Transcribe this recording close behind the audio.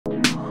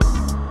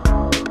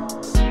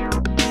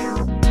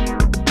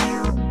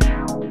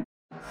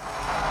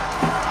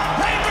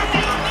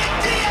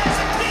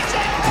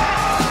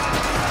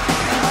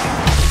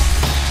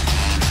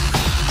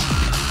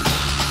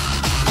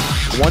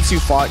once you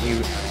fought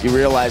and you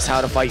realize how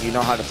to fight, you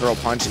know how to throw a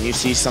punch, and you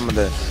see some of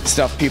the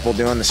stuff people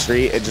do in the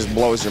street, it just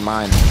blows your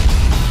mind.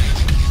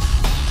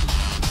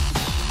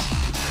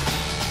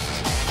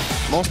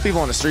 Most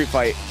people in a street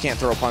fight can't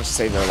throw a punch to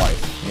save their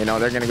life. You know,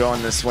 they're going to go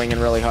in there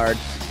swinging really hard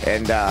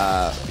and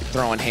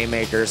throwing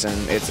haymakers,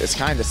 and it's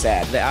kind of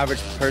sad. The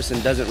average person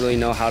doesn't really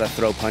know how to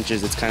throw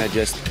punches. It's kind of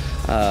just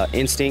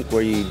instinct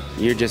where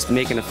you're just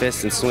making a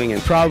fist and swinging.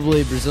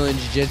 Probably Brazilian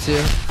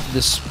Jiu-Jitsu.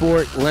 The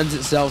sport lends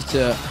itself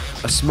to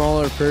a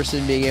smaller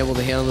person being able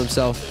to handle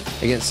themselves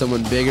against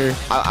someone bigger.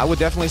 I would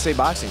definitely say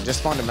boxing,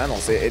 just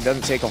fundamentals. It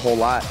doesn't take a whole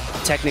lot.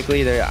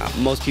 Technically,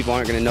 most people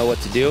aren't going to know what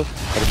to do,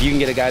 but if you can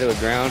get a guy to the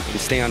ground and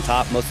stay on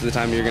top, most of the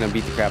time you're going to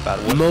beat the crap out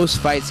of him. Most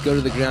fights go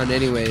to the ground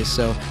anyways,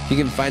 so if you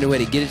can find a way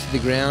to get it to the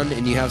ground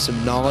and you have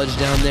some knowledge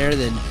down there,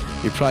 then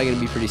you're probably going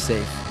to be pretty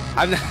safe.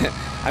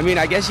 I mean,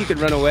 I guess you could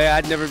run away.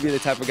 I'd never be the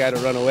type of guy to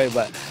run away,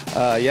 but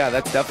yeah,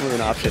 that's definitely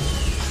an option.